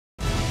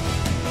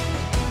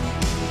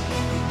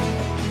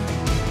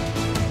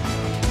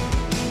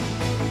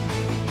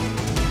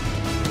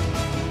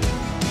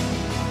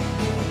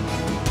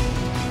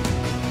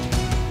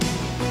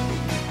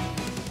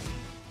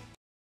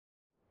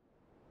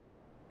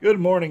Good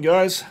morning,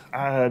 guys.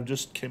 I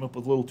just came up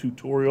with a little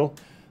tutorial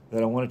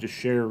that I wanted to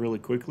share really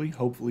quickly.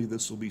 Hopefully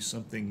this will be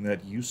something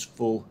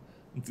something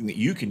that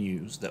you can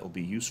use that will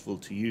be useful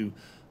to you.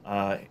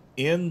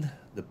 In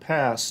the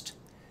past,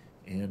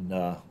 in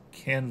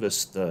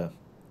Canvas, the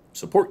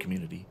support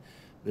community,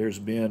 there's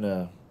been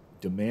a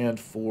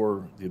demand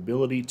for the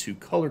ability to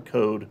color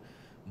code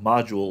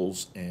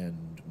modules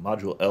and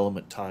module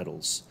element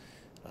titles.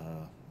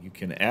 You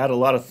can add a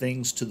lot of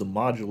things to the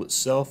module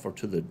itself or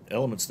to the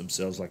elements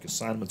themselves, like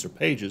assignments or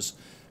pages.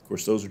 Of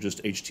course, those are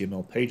just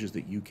HTML pages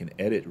that you can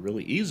edit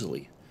really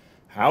easily.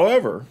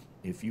 However,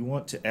 if you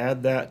want to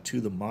add that to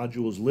the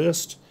modules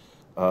list,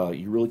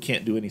 you really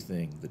can't do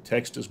anything. The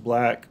text is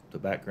black, the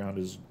background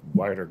is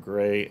white or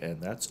gray, and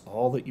that's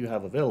all that you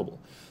have available.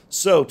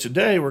 So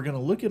today we're going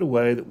to look at a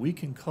way that we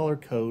can color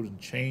code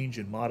and change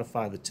and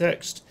modify the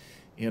text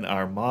in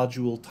our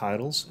module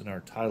titles, in our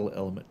title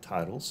element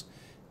titles.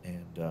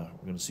 And we're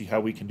going to see how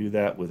we can do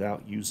that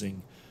without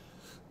using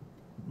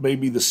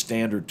maybe the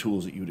standard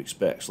tools that you would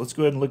expect. So let's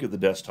go ahead and look at the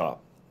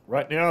desktop.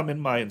 Right now I'm in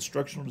my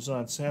instructional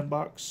design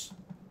sandbox,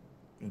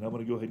 and I'm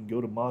going to go ahead and go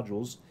to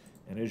modules.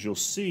 And as you'll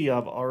see,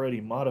 I've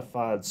already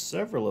modified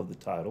several of the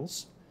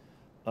titles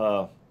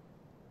up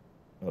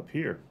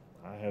here.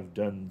 I have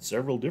done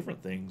several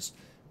different things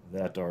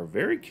that are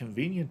very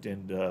convenient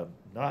and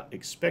not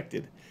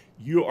expected.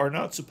 You are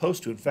not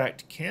supposed to. In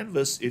fact,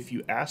 Canvas, if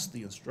you ask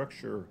the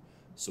instructor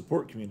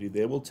support community,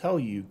 they will tell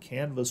you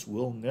Canvas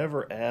will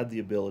never add the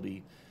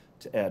ability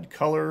to add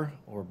color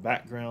or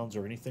backgrounds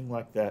or anything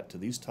like that to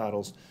these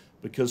titles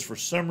because for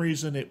some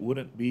reason it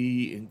wouldn't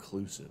be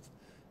inclusive,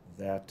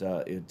 that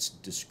it's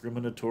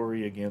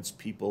discriminatory against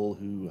people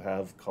who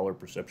have color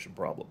perception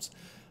problems.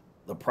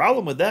 The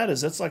problem with that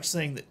is that's like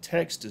saying that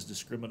text is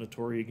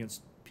discriminatory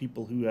against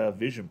people who have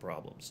vision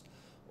problems,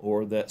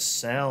 or that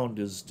sound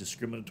is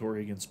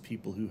discriminatory against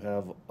people who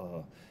have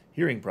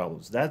hearing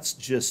problems. That's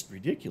just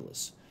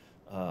ridiculous.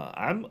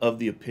 I'm of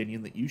the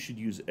opinion that you should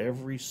use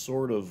every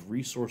sort of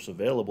resource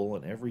available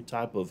and every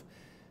type of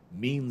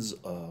means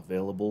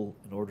available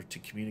in order to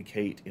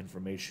communicate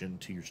information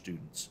to your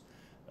students.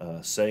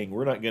 Saying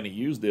we're not going to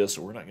use this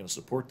or we're not going to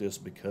support this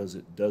because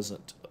it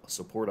doesn't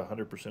support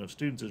 100% of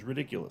students is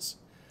ridiculous.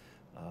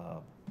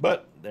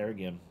 But there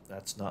again,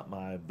 that's not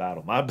my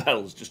battle. My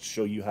battle is just to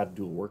show you how to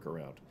do a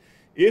workaround.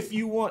 If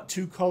you want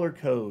to color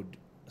code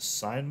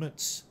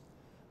assignments,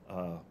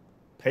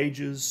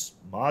 pages,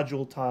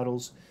 module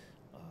titles,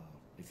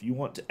 if you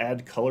want to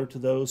add color to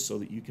those so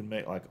that you can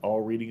make like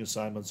all reading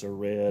assignments are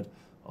red,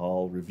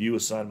 all review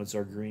assignments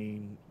are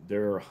green,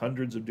 there are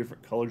hundreds of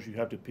different colors you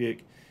have to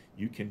pick.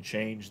 You can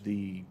change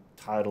the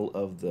title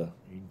of you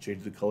can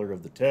change the color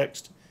of the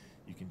text.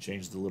 You can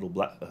change the little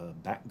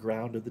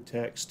background of the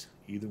text,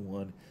 either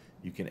one.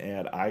 You can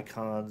add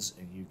icons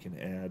and you can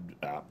add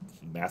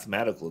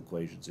mathematical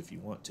equations if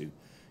you want to.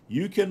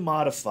 You can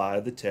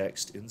modify the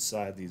text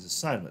inside these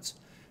assignments.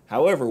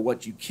 However,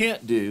 what you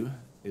can't do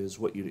is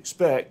what you'd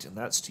expect, and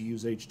that's to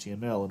use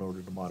HTML in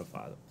order to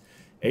modify them.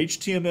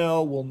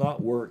 HTML will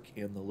not work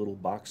in the little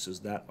boxes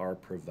that are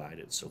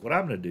provided. So what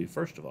I'm going to do,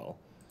 first of all,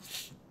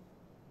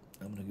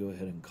 I'm going to go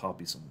ahead and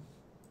copy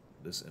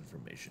this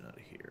information out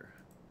of here.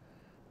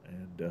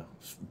 And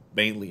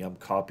mainly I'm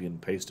copying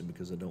and pasting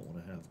because I don't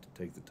want to have to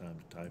take the time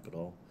to type it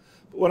all.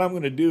 But what I'm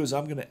going to do is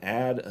I'm going to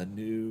add a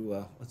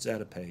new, let's add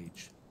a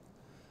page.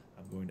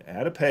 I'm going to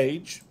add a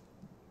page.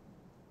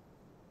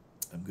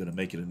 I'm going to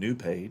make it a new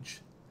page.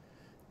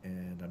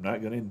 And I'm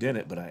not going to indent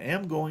it, but I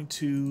am going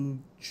to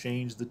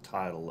change the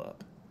title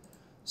up.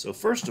 So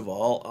first of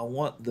all, I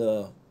want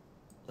I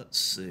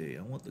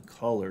want the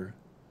color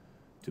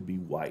to be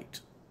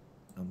white.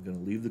 I'm going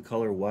to leave the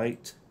color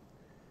white.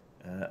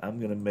 I'm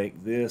going to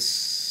make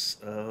this,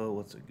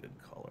 what's a good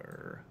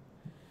color?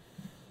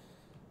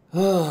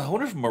 I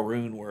wonder if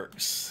maroon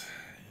works.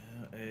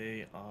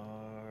 M-A-R-O-O-N.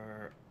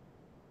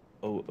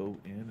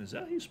 Is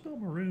that how you spell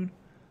maroon?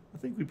 I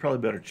think we probably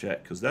better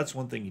check because that's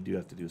one thing you do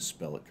have to do is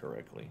spell it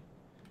correctly.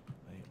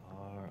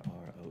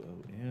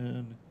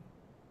 M-A-R-R-O-O-N.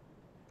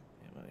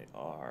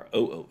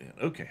 M-A-R-O-O-N.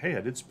 Okay, hey,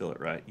 I did spell it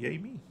right. Yay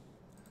me.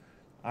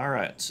 All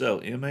right, so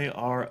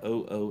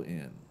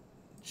M-A-R-O-O-N.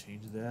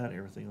 Change that.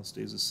 Everything else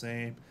stays the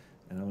same.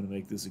 And I'm going to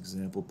make this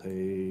example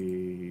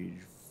page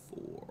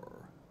 4.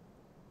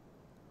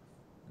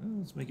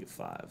 Let's make it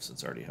 5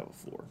 since I already have a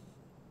 4.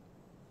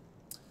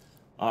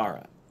 All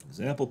right,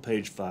 example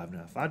page 5.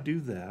 Now, if I do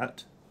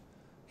that,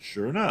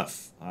 sure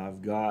enough,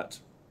 I've got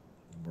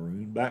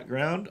maroon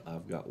background,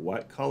 I've got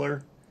white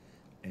color,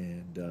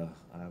 and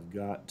I've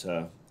got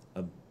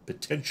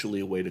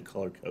potentially a way to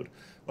color code.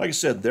 Like I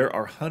said, there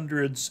are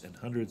hundreds and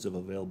hundreds of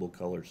available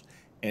colors.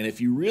 And if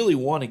you really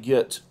want to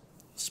get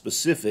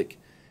specific,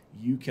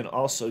 you can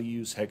also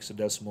use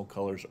hexadecimal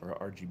colors or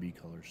RGB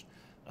colors.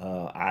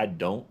 I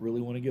don't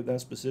really want to get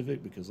that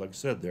specific because, like I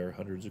said, there are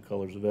hundreds of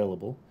colors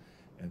available.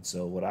 And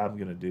so what I'm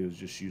going to do is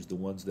just use the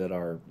ones that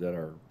are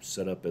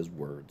set up as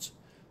words.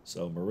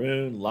 So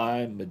maroon,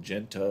 lime,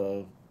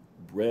 magenta,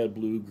 red,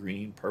 blue,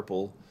 green,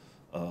 purple,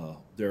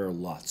 there are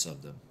lots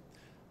of them.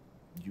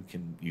 you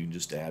can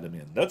just add them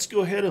in. Let's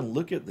go ahead and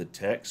look at the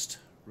text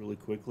really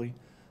quickly.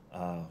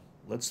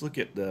 Let's look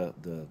at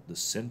the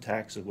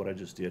syntax of what I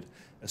just did.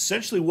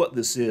 Essentially what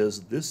this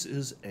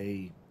is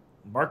a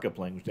markup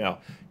language. Now,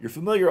 you're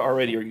familiar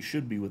already, or you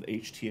should be, with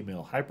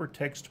HTML.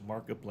 Hypertext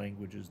markup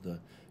language is the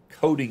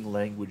coding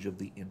language of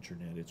the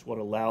internet. It's what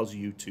allows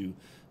you to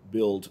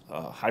build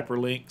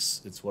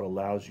hyperlinks. It's what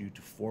allows you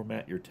to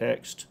format your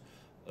text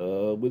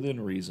within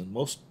reason.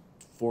 Most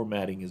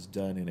formatting is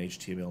done in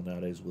HTML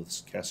nowadays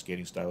with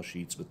cascading style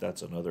sheets, but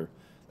that's another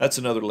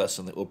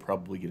lesson that we'll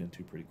probably get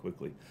into pretty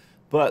quickly.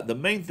 But the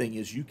main thing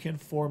is you can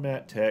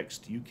format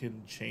text, you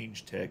can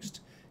change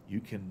text, you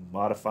can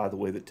modify the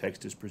way that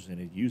text is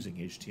presented using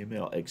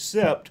HTML,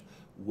 except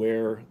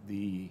where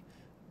the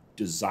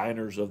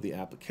designers of the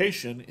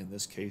application, in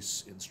this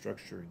case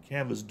Instructure and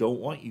Canvas, don't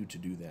want you to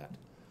do that.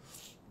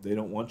 They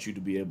don't want you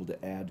to be able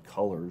to add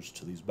colors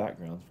to these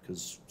backgrounds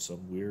because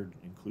some weird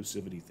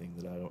inclusivity thing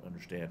that I don't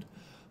understand.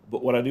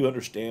 But what I do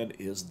understand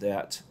is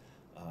that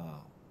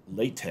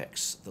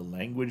LaTeX, the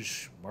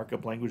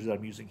markup language that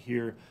I'm using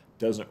here,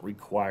 doesn't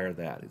require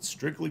that. It's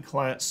strictly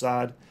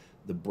client-side.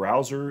 The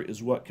browser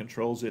is what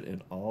controls it,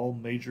 and all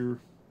major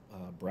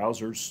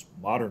browsers,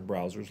 modern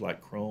browsers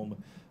like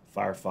Chrome,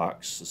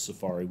 Firefox,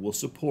 Safari, will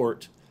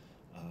support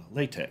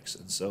LaTeX.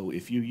 And so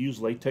if you use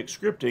LaTeX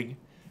scripting,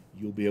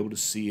 you'll be able to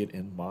see it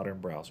in modern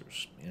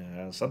browsers.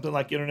 Something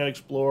like Internet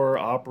Explorer,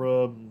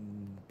 Opera,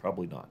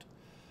 probably not.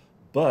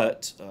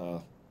 But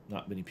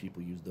not many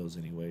people use those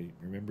anyway.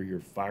 Remember, you're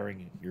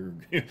firing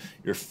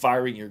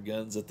your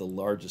guns at the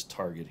largest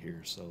target here.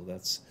 So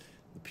that's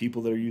the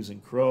people that are using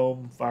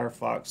Chrome,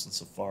 Firefox, and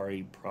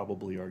Safari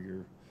probably are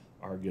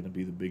going to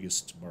be the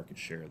biggest market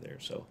share there.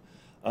 So,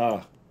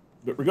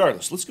 but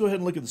regardless, let's go ahead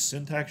and look at the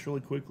syntax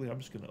really quickly. I'm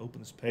just going to open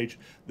this page.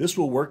 This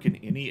will work in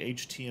any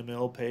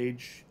HTML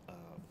page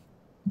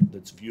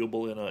that's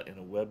viewable in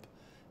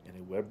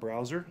a web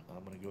browser.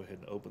 I'm going to go ahead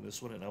and open this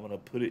one, and I'm going to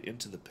put it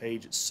into the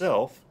page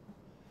itself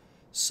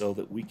so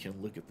that we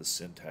can look at the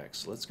syntax.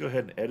 So let's go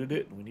ahead and edit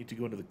it, and we need to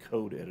go into the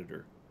code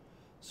editor.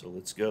 So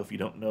let's go. If you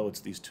don't know, it's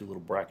these two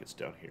little brackets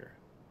down here.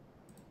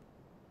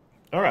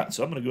 All right,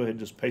 so I'm going to go ahead and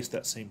just paste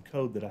that same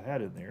code that I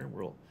had in there.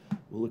 We'll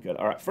look at it.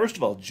 All right, first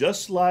of all,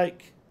 just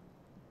like,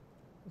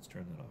 let's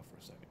turn that off for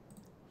a second.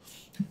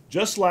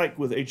 Just like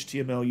with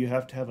HTML, you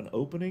have to have an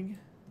opening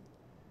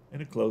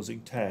and a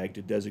closing tag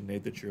to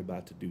designate that you're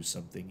about to do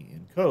something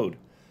in code.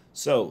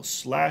 So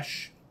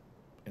slash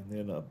and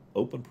then a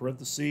open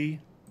parenthesis,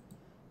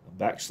 a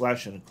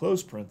backslash and a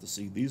close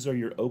parenthesis. These are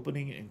your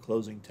opening and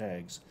closing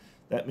tags.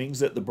 That means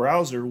that the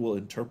browser will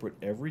interpret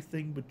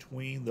everything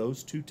between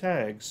those two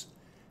tags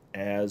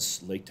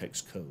as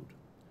LaTeX code.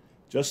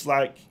 Just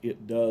like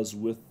it does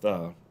with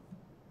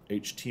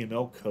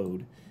HTML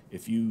code.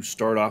 If you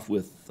start off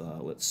with,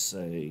 let's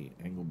say,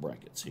 angle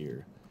brackets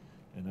here,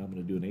 and I'm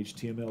going to do an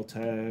HTML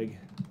tag.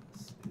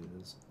 This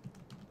is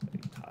a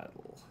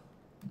title.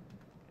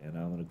 And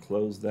I'm going to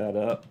close that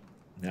up.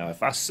 Now,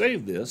 if I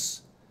save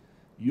this,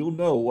 you'll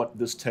know what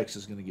this text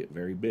is going to get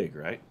very big,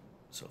 right?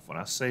 So if when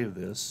I save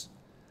this,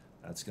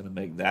 that's going to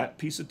make that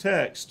piece of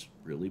text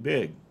really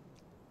big.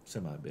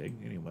 Semi-big,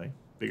 anyway.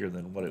 Bigger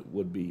than what it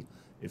would be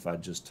if I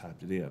just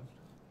typed it in.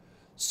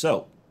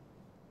 So,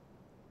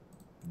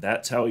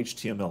 that's how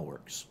HTML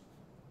works.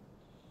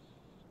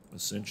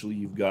 Essentially,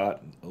 you've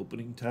got an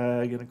opening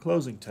tag and a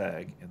closing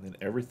tag, and then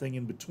everything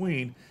in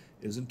between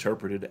is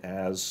interpreted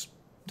as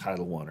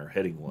title 1 or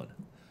heading 1.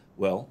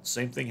 Well,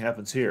 same thing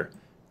happens here.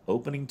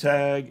 Opening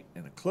tag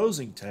and a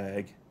closing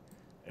tag,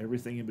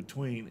 everything in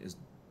between is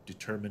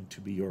determined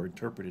to be or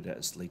interpreted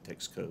as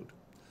LaTeX code.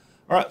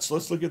 All right, so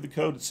let's look at the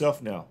code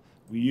itself now.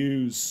 We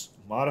use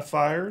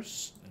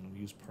modifiers, and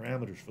we use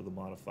parameters for the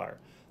modifier.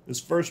 This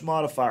first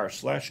modifier,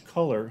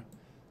 /color,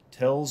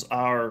 tells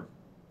our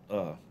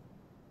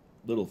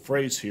little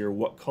phrase here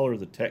what color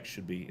the text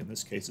should be. In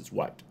this case, it's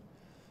white.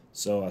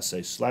 So I say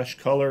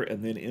 /color,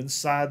 and then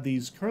inside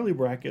these curly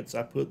brackets,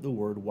 I put the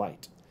word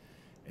white.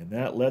 And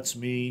that lets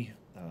me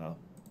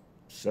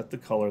set the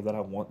color that I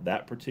want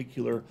that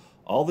particular,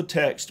 all the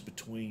text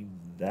between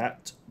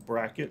that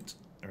bracket,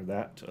 or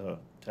that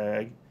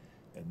tag,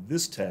 and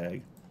this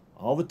tag,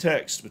 all the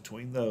text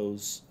between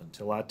those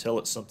until I tell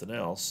it something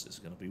else is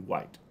going to be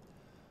white.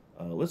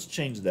 Let's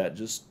change that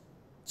just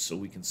so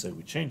we can say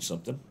we changed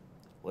something.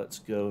 Let's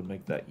go and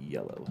make that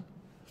yellow.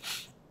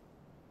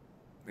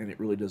 And it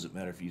really doesn't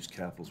matter if you use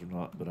capitals or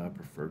not, but I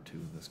prefer to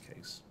in this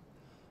case.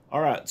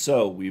 All right,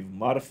 so we've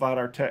modified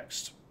our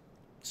text.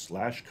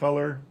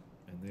 /color,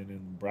 and then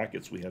in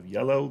brackets we have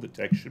yellow. The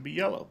text should be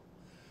yellow.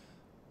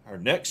 Our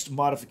next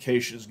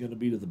modification is going to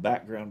be to the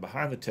background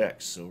behind the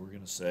text. So we're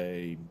going to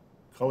say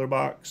color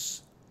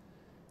box,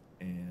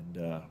 and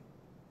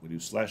we do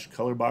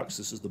 /color box.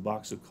 This is the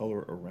box of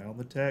color around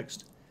the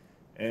text.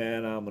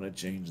 And I'm going to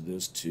change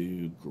this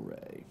to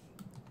gray.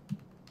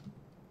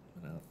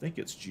 And I think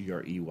it's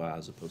G-R-E-Y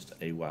as opposed to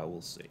A-Y.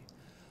 We'll see.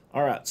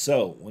 All right,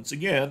 so once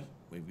again,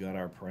 we've got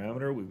our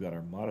parameter, we've got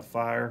our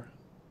modifier,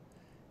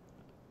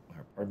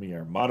 our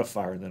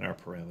modifier, and then our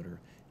parameter.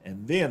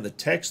 And then the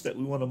text that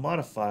we want to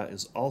modify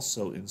is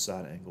also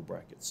inside angle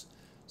brackets.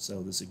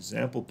 So this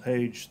example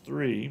page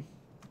 3,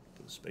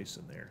 put a space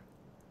in there.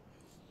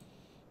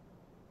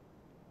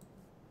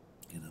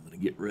 And I'm going to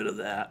get rid of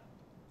that.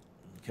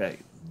 Okay,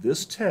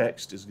 this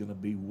text is going to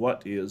be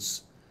what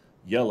is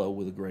yellow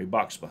with a gray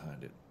box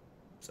behind it.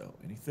 So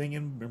anything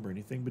remember,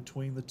 anything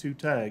between the two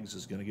tags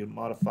is going to get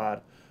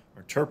modified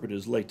or interpreted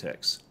as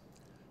LaTeX.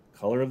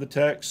 Color of the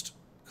text,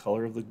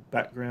 color of the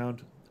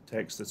background, the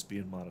text that's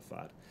being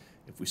modified.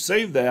 If we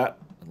save that,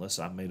 unless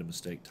I made a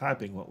mistake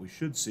typing, what we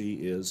should see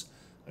is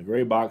a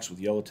gray box with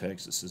yellow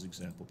text that says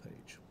example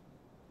page.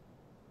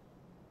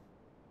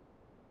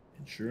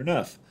 And sure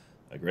enough,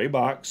 a gray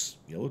box,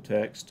 yellow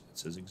text, it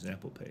says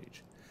example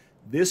page.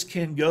 This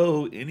can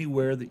go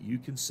anywhere that you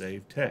can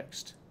save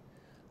text.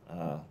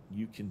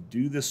 You can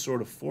do this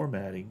sort of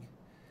formatting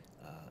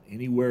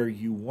anywhere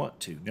you want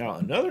to. Now,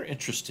 another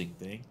interesting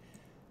thing,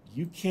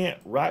 you can't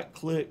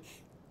right-click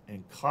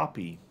and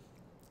copy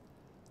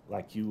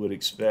like you would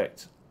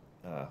expect.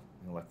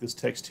 Like this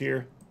text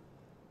here,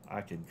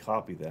 I can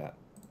copy that.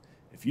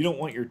 If you don't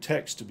want your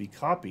text to be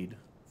copied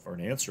for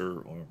an answer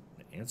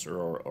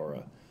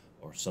or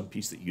some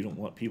piece that you don't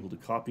want people to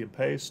copy and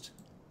paste,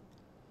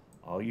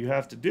 all you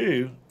have to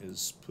do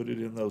is put it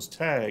in those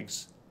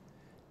tags,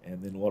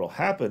 and then what will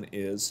happen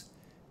is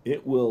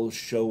it will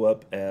show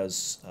up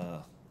as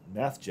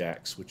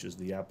MathJax, which is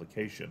the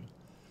application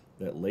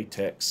that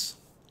LaTeX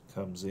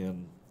comes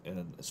in,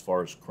 and as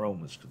far as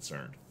Chrome is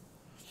concerned.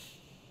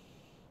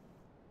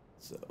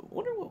 So I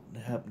wonder what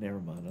happened. Never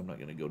mind, I'm not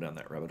going to go down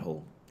that rabbit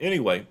hole.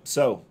 Anyway,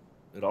 so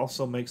it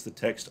also makes the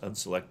text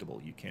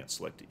unselectable. You can't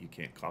select it, you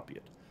can't copy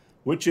it,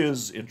 which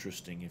is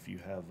interesting if you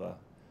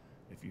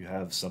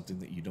have something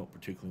that you don't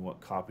particularly want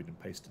copied and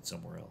pasted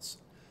somewhere else.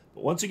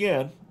 But once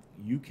again,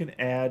 you can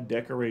add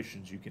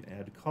decorations, you can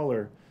add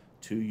color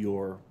to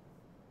your,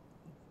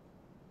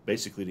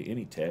 basically to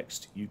any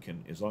text. You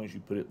can, as long as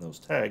you put it in those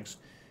tags,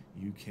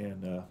 you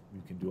can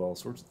do all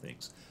sorts of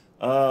things.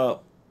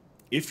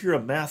 If you're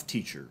a math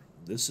teacher,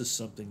 this is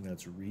something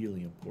that's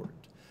really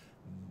important.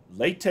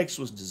 LaTeX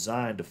was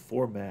designed to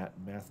format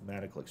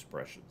mathematical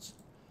expressions.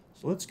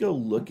 So let's go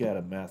look at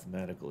a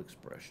mathematical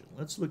expression.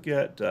 Let's look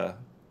at,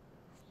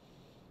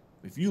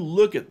 if you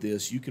look at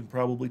this, you can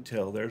probably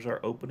tell there's our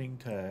opening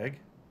tag.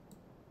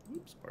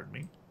 Oops, pardon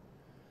me.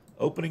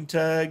 Opening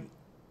tag,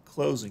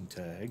 closing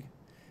tag.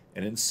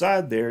 And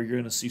inside there, you're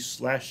going to see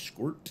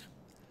 /squirt.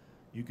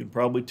 You can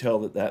probably tell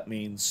that that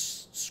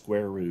means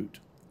square root.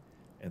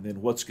 And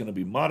then what's going to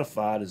be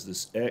modified is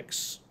this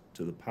x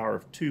to the power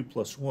of 2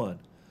 plus 1.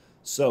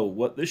 So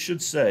what this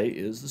should say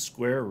is the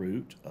square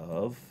root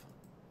of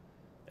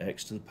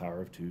x to the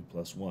power of 2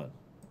 plus 1.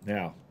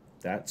 Now,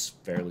 that's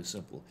fairly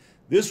simple.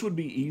 This would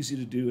be easy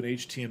to do in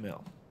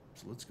HTML.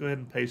 So let's go ahead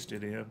and paste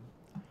it in.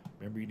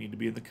 Remember, you need to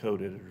be in the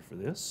code editor for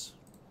this.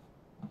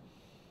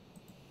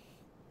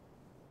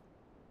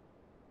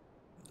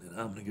 And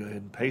I'm going to go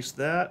ahead and paste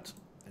that.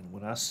 And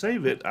when I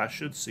save it, I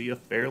should see a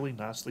fairly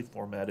nicely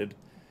formatted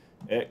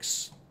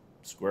x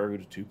square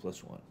root of 2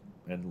 plus 1.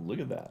 And look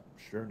at that.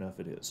 Sure enough,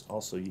 it is.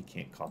 Also, you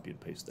can't copy and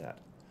paste that.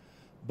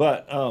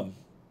 But now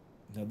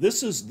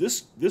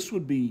this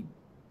would be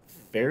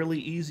fairly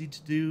easy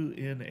to do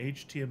in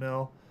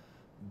HTML,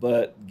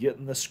 but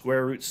getting the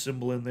square root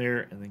symbol in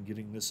there and then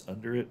getting this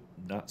under it,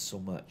 not so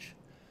much.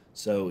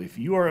 So if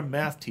you are a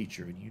math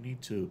teacher and you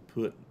need to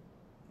put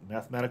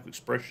mathematical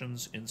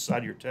expressions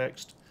inside your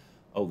text,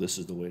 oh, this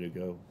is the way to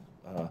go.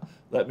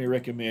 Let me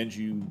recommend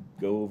you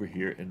go over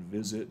here and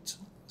visit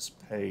this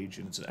page,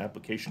 and it's an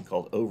application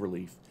called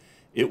Overleaf.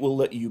 It will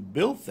let you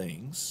build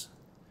things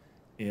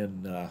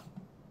in,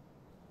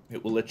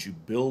 it will let you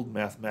build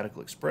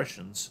mathematical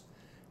expressions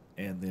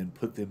and then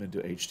put them into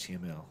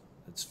HTML.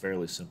 It's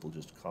fairly simple,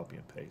 just copy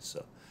and paste.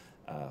 So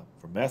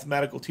for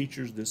mathematical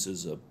teachers, this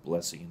is a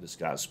blessing in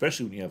disguise,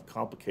 especially when you have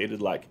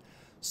complicated, like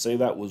say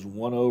that was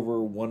 1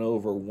 over 1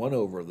 over 1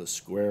 over the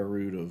square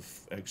root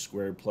of x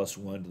squared plus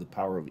 1 to the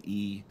power of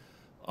e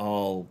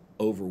all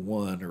over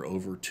 1 or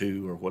over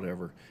 2 or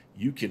whatever.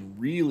 You can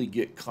really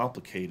get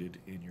complicated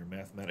in your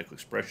mathematical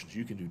expressions.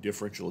 You can do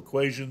differential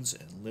equations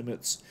and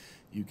limits.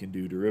 You can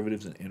do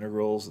derivatives and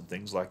integrals and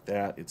things like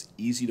that. It's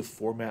easy to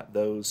format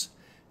those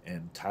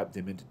and type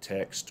them into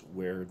text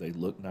where they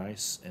look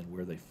nice and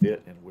where they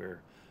fit and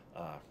where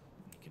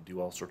you can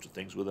do all sorts of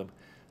things with them.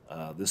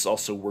 This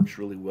also works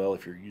really well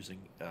if you're using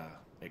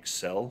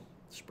Excel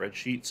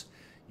spreadsheets.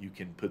 You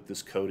can put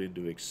this code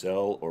into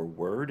Excel or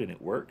Word and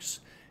it works.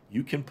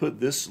 You can put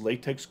this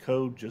LaTeX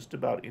code just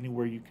about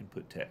anywhere you can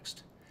put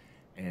text,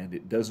 and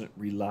it doesn't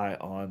rely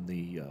on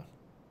the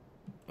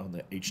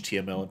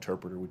HTML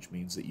interpreter, which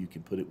means that you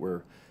can put it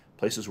where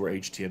places where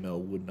HTML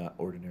would not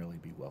ordinarily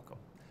be welcome.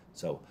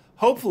 So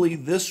hopefully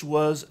this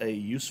was a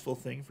useful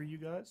thing for you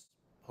guys.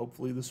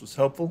 Hopefully this was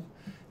helpful,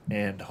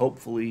 and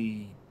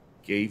hopefully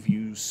gave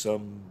you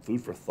some food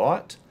for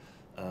thought.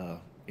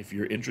 If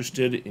you're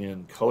interested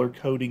in color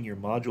coding your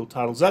module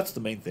titles, that's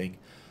the main thing.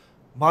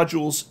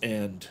 Modules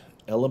and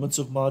elements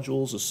of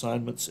modules,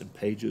 assignments, and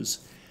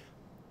pages.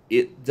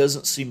 it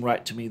doesn't seem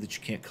right to me that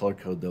you can't color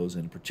code those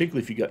in,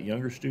 particularly if you got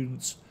younger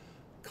students.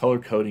 Color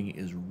coding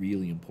is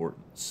really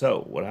important.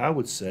 So what I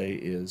would say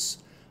is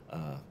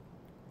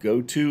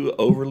go to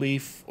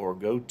Overleaf, or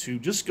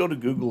just go to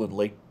Google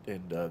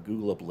and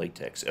Google up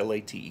LaTex,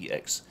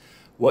 LATEX.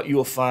 What you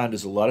will find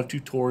is a lot of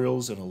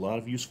tutorials and a lot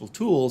of useful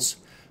tools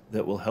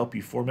that will help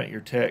you format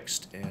your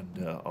text,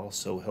 and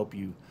also help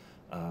you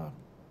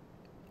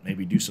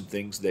maybe do some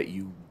things that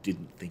you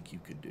didn't think you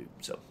could do.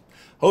 So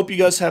hope you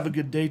guys have a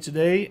good day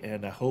today,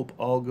 and I hope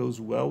all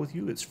goes well with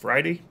you. It's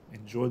Friday.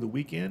 Enjoy the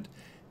weekend,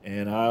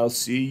 and I'll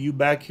see you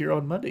back here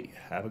on Monday.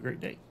 Have a great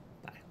day.